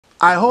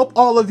I hope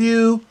all of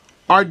you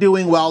are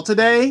doing well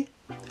today.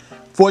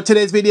 For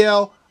today's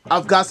video,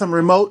 I've got some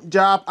remote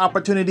job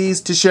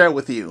opportunities to share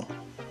with you.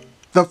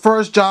 The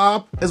first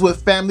job is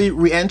with Family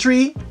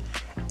Reentry,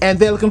 and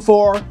they're looking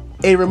for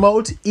a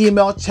remote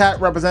email chat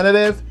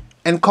representative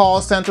and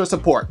call center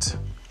support.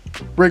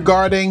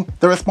 Regarding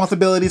the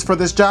responsibilities for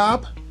this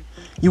job,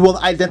 you will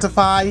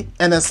identify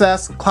and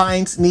assess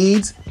clients'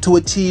 needs to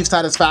achieve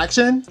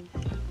satisfaction.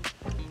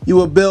 You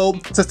will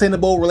build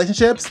sustainable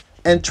relationships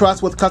and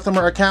trust with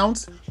customer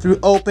accounts through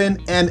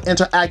open and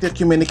interactive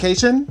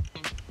communication.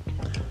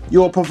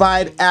 You will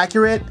provide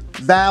accurate,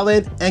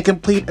 valid, and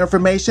complete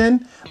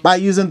information by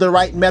using the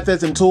right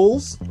methods and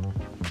tools.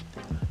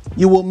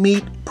 You will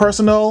meet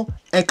personal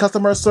and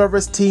customer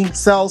service team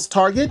sales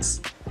targets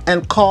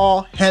and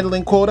call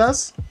handling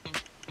quotas.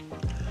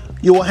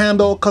 You will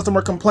handle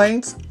customer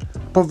complaints,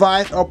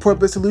 provide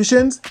appropriate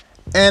solutions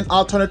and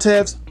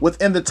alternatives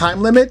within the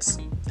time limits.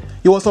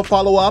 You also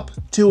follow up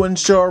to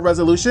ensure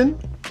resolution.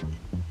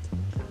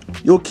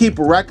 You'll keep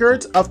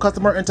records of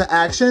customer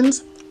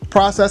interactions,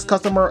 process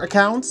customer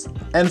accounts,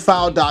 and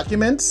file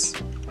documents.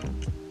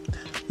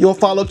 You'll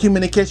follow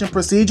communication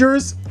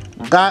procedures,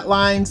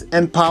 guidelines,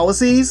 and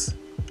policies.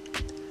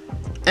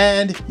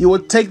 And you will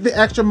take the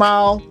extra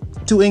mile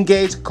to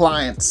engage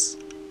clients.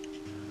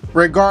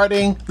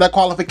 Regarding the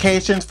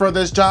qualifications for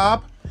this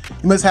job,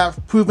 you must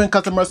have proven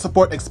customer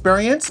support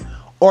experience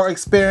or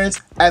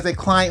experience as a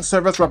client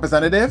service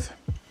representative.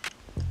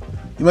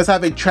 You must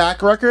have a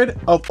track record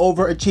of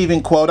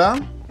overachieving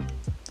quota.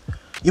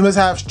 You must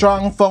have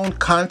strong phone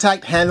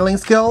contact handling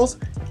skills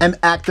and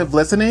active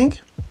listening.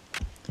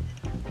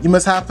 You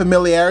must have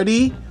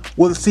familiarity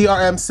with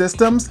CRM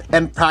systems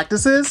and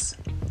practices.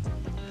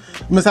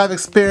 You must have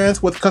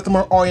experience with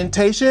customer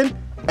orientation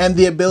and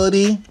the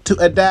ability to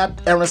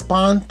adapt and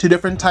respond to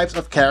different types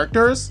of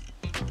characters.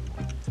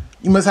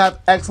 You must have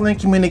excellent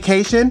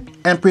communication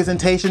and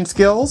presentation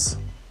skills.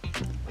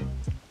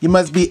 You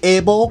must be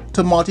able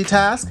to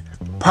multitask,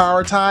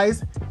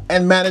 prioritize,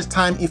 and manage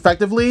time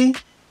effectively.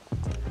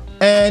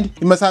 And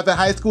you must have a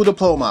high school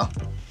diploma.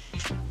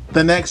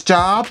 The next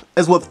job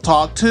is with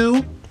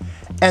Tawk.to,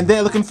 and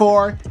they're looking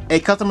for a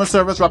customer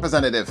service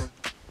representative.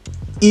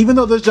 Even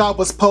though this job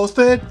was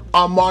posted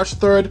on March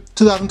 3rd,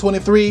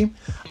 2023,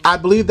 I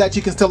believe that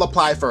you can still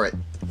apply for it.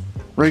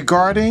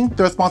 Regarding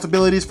the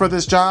responsibilities for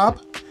this job,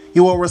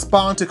 you will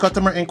respond to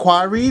customer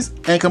inquiries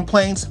and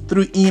complaints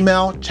through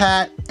email,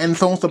 chat, and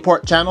phone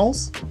support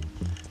channels.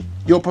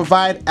 You'll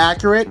provide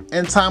accurate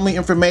and timely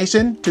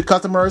information to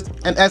customers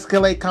and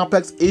escalate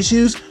complex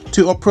issues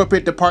to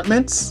appropriate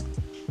departments.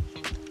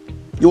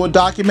 You will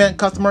document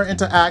customer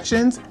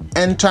interactions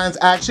and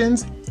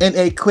transactions in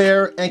a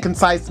clear and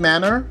concise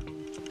manner.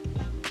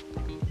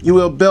 You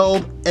will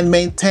build and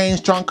maintain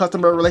strong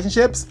customer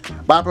relationships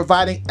by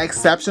providing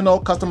exceptional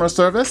customer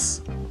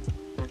service.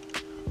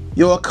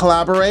 You will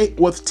collaborate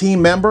with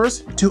team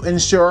members to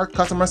ensure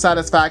customer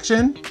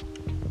satisfaction.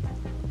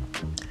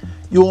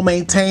 You will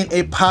maintain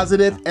a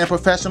positive and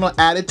professional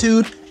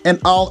attitude in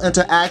all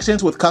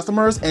interactions with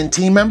customers and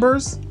team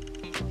members.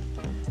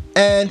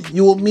 And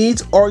you will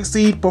meet or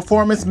exceed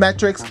performance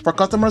metrics for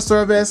customer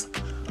service,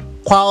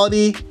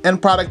 quality,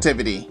 and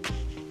productivity.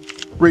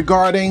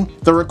 Regarding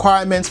the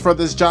requirements for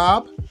this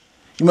job,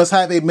 you must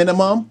have a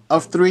minimum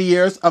of 3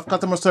 years of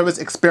customer service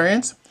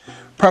experience,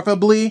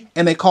 preferably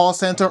in a call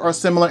center or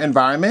similar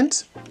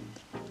environment.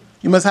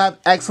 You must have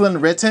excellent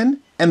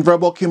written and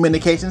verbal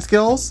communication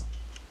skills.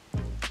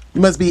 You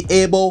must be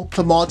able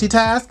to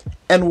multitask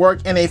and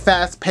work in a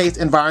fast-paced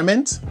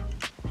environment.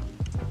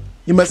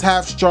 You must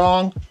have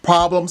strong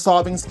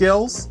problem-solving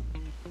skills.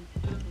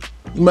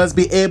 You must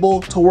be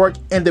able to work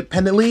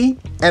independently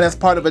and as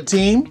part of a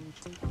team.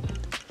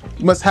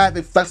 You must have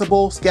a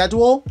flexible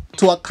schedule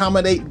to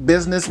accommodate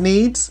business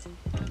needs.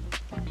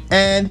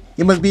 And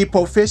you must be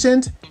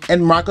proficient in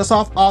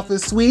Microsoft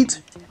Office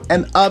Suite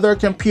and other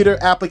computer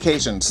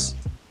applications.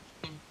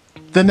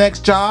 The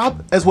next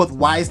job is with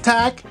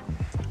Wisetack,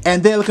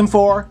 and they're looking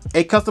for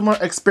a customer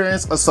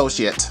experience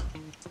associate.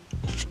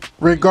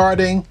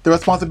 Regarding the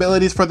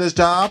responsibilities for this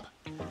job,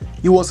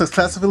 you will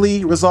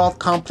successfully resolve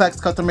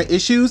complex customer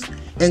issues,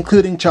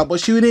 including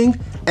troubleshooting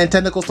and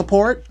technical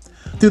support,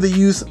 through the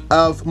use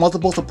of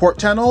multiple support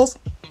channels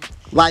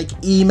like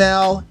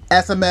email,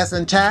 SMS,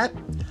 and chat,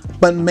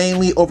 but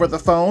mainly over the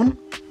phone.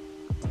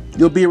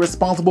 You'll be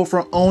responsible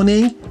for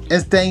owning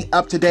and staying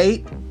up to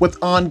date with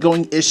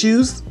ongoing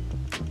issues.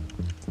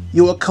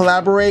 You will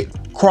collaborate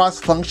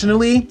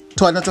cross-functionally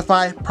to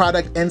identify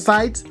product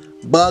insights,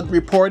 bug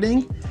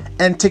reporting,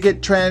 and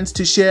ticket trends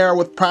to share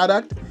with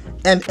product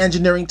and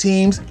engineering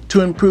teams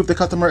to improve the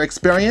customer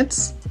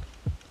experience.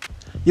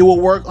 You will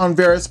work on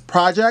various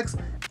projects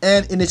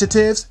and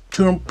initiatives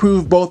to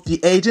improve both the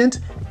agent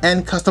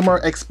and customer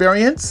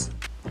experience.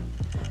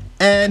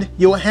 And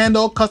you will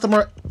handle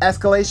customer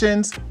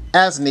escalations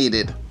as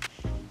needed.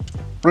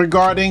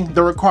 Regarding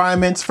the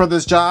requirements for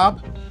this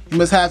job, you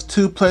must have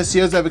 2+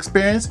 years of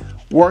experience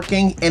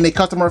working in a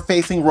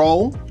customer-facing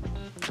role.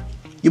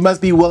 You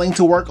must be willing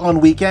to work on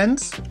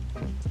weekends.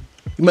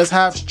 You must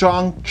have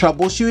strong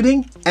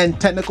troubleshooting and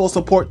technical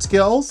support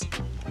skills.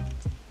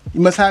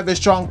 You must have a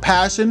strong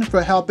passion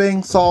for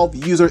helping solve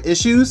user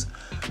issues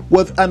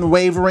with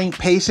unwavering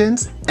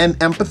patience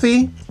and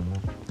empathy.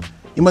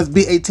 You must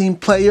be a team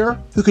player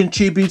who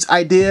contributes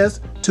ideas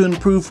to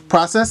improve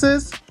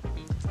processes.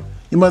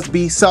 You must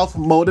be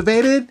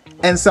self-motivated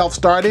and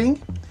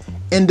self-starting,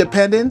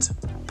 independent,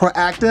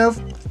 proactive,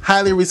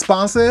 highly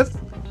responsive,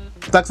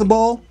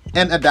 flexible,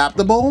 and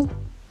adaptable.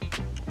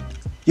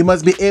 You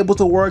must be able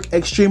to work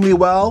extremely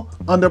well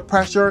under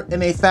pressure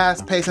in a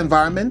fast-paced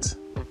environment.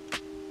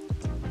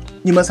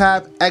 You must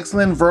have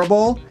excellent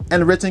verbal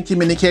and written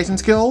communication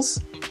skills.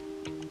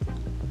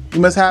 You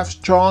must have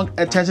strong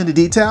attention to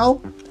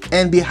detail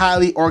and be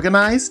highly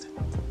organized.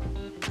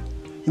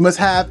 You must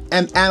have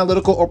an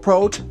analytical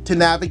approach to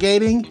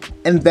navigating,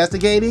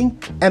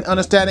 investigating, and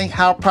understanding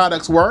how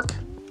products work.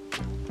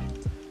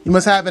 You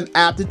must have an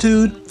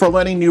aptitude for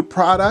learning new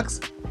products,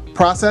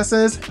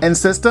 processes, and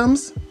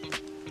systems.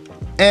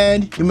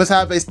 And you must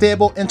have a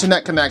stable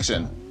internet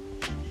connection.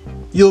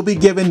 You'll be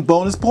given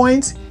bonus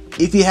points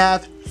if you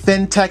have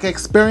fintech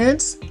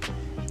experience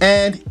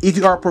and if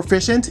you are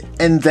proficient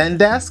in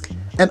Zendesk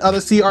and other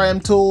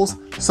CRM tools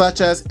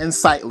such as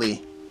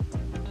Insightly.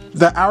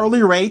 The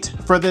hourly rate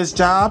for this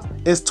job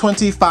is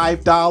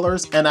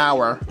 $25 an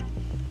hour,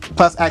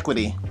 plus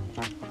equity.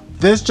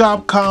 This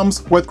job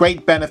comes with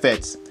great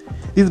benefits.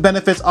 These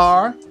benefits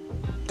are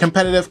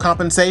competitive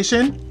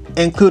compensation,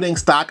 including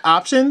stock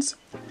options,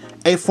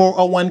 a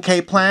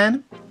 401k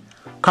plan,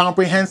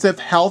 comprehensive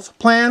health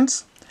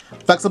plans,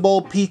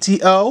 flexible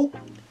PTO,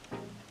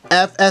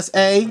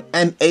 FSA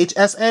and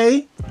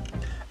HSA,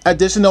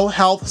 additional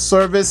health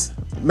service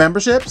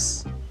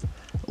memberships,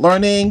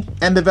 learning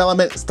and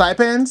development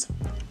stipends,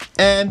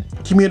 and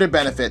commuter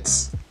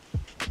benefits.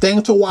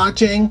 Thanks for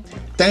watching.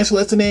 Thanks for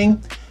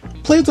listening.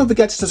 Please don't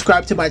forget to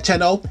subscribe to my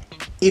channel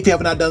if you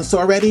have not done so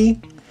already.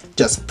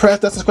 Just press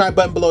that subscribe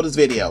button below this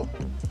video.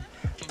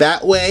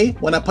 That way,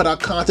 when I put out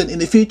content in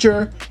the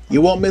future,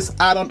 you won't miss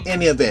out on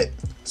any of it.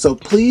 So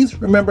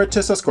please remember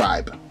to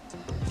subscribe.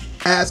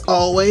 As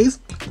always,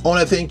 I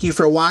want to thank you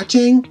for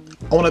watching.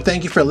 I want to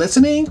thank you for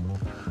listening.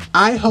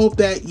 I hope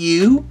that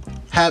you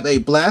have a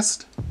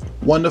blessed,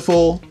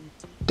 wonderful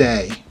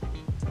day.